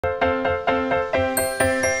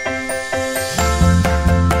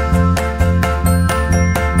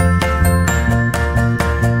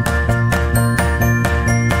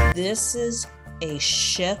this is a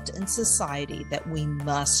shift in society that we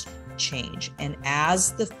must change. And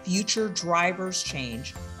as the future drivers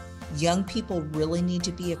change, young people really need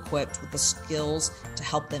to be equipped with the skills to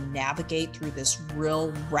help them navigate through this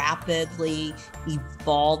real rapidly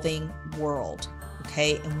evolving world.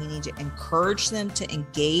 Okay. And we need to encourage them to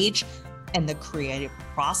engage in the creative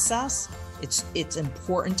process. It's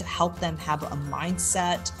important to help them have a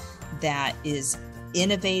mindset that is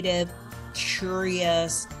innovative,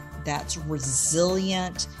 curious, that's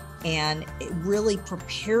resilient, and it really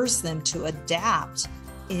prepares them to adapt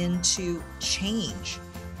into change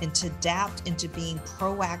and to adapt into being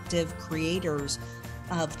proactive creators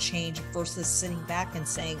of change versus sitting back and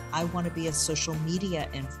saying, I want to be a social media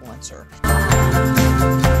influencer.